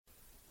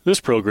This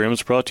program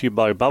is brought to you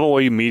by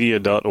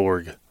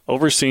BibleWayMedia.org,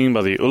 overseen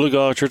by the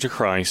Oologah Church of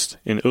Christ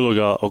in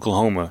Oologah,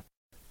 Oklahoma.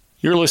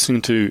 You're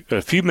listening to A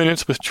Few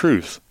Minutes with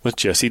Truth with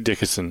Jesse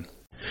Dickison.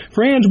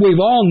 Friends, we've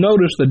all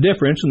noticed the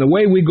difference in the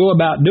way we go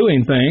about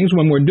doing things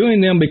when we're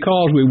doing them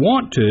because we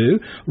want to,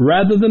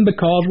 rather than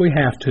because we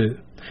have to.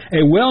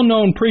 A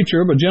well-known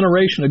preacher of a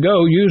generation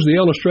ago used the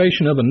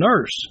illustration of a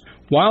nurse.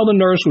 While the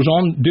nurse was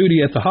on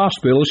duty at the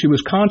hospital, she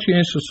was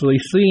conscientiously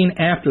seeing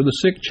after the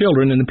sick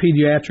children in the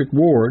pediatric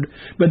ward.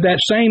 But that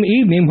same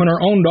evening, when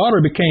her own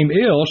daughter became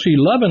ill, she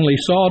lovingly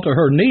saw to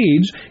her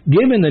needs,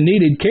 giving the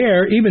needed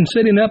care, even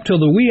sitting up till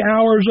the wee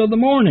hours of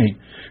the morning.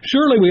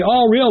 Surely we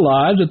all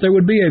realize that there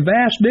would be a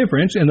vast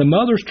difference in the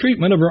mother's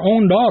treatment of her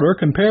own daughter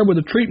compared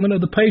with the treatment of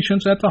the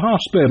patients at the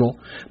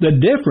hospital. The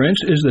difference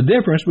is the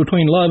difference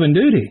between love and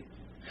duty.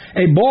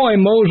 A boy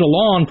mows a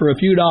lawn for a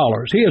few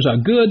dollars. He is a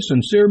good,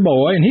 sincere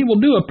boy, and he will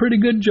do a pretty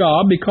good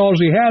job because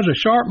he has a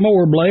sharp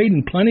mower blade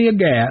and plenty of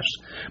gas.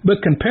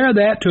 But compare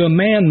that to a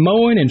man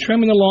mowing and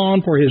trimming the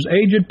lawn for his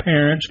aged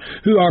parents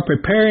who are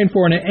preparing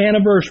for an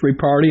anniversary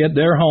party at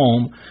their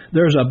home.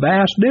 There's a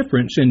vast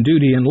difference in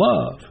duty and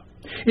love.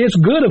 It's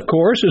good, of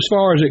course, as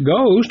far as it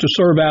goes, to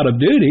serve out of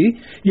duty,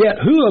 yet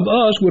who of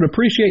us would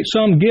appreciate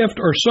some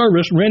gift or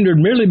service rendered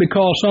merely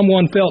because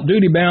someone felt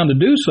duty-bound to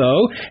do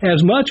so,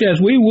 as much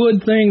as we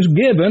would things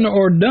given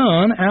or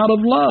done out of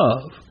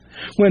love?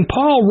 When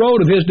Paul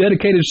wrote of his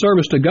dedicated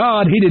service to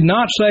God, he did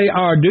not say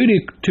our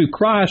duty to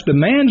Christ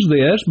demands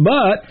this,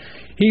 but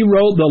he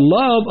wrote, the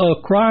love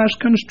of Christ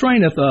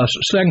constraineth us,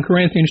 2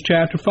 Corinthians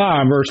chapter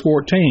 5, verse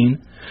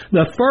 14.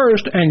 The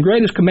first and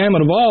greatest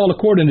commandment of all,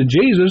 according to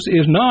Jesus,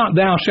 is not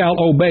thou shalt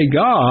obey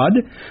God,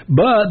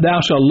 but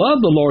thou shalt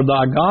love the Lord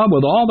thy God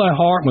with all thy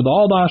heart, with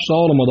all thy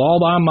soul, and with all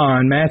thy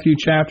mind. Matthew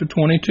chapter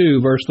 22,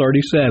 verse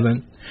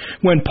 37.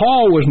 When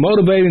Paul was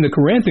motivating the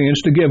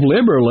Corinthians to give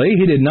liberally,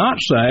 he did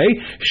not say,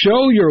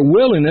 show your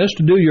willingness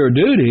to do your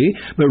duty,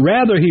 but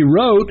rather he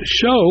wrote,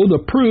 show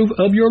the proof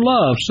of your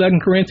love. 2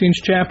 Corinthians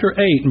chapter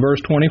 8,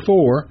 verse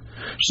 24.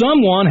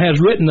 Someone has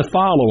written the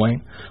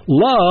following,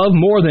 love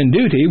more than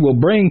duty will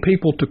bring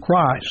people to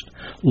Christ.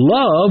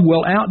 Love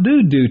will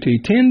outdo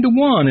duty 10 to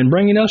 1 in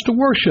bringing us to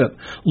worship.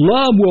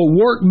 Love will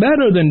work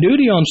better than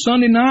duty on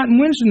Sunday night and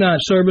Wednesday night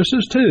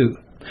services too.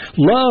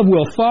 Love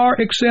will far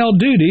excel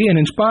duty in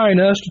inspiring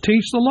us to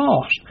teach the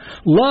lost.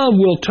 Love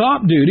will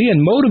top duty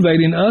in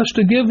motivating us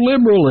to give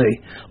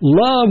liberally.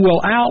 Love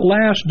will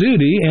outlast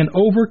duty in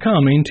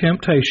overcoming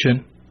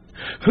temptation.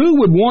 Who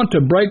would want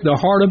to break the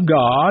heart of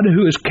God,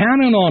 who is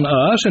counting on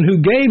us and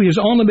who gave His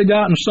only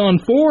begotten Son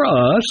for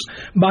us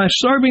by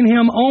serving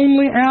Him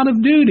only out of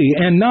duty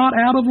and not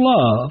out of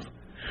love?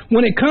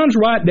 When it comes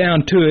right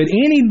down to it,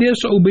 any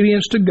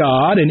disobedience to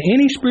God and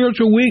any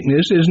spiritual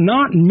weakness is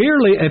not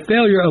merely a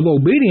failure of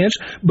obedience,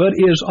 but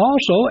is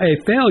also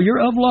a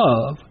failure of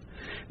love.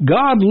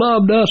 God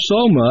loved us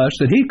so much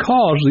that He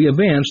caused the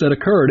events that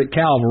occurred at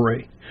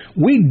Calvary.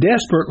 We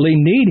desperately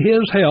need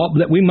His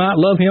help that we might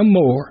love Him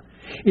more.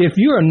 If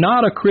you are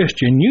not a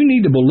Christian, you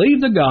need to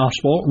believe the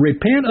gospel,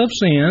 repent of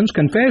sins,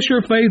 confess your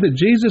faith that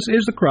Jesus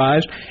is the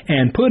Christ,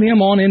 and put Him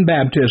on in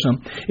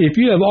baptism. If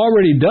you have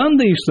already done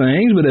these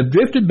things but have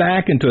drifted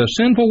back into a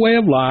sinful way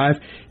of life,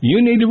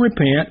 you need to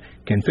repent,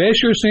 confess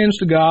your sins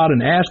to God,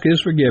 and ask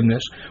His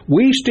forgiveness.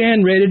 We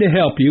stand ready to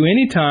help you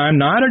anytime,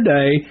 night or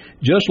day.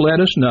 Just let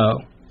us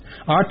know.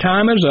 Our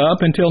time is up.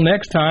 Until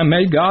next time,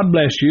 may God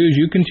bless you as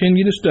you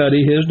continue to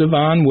study His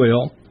divine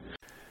will.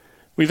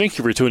 We thank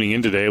you for tuning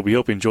in today. We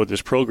hope you enjoyed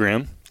this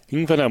program. You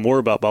can find out more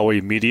about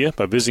BibleWay Media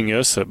by visiting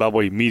us at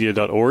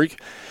BibleWayMedia.org.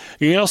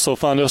 You can also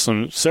find us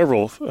on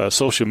several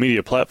social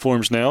media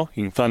platforms now.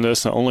 You can find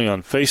us not only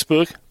on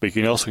Facebook, but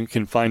you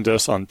can find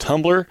us on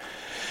Tumblr.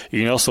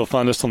 You can also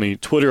find us on the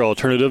Twitter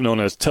alternative known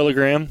as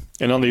Telegram,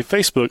 and on the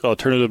Facebook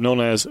alternative known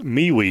as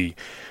MeWe.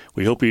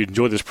 We hope you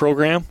enjoyed this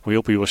program. We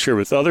hope you will share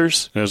with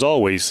others. And as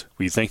always,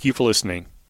 we thank you for listening.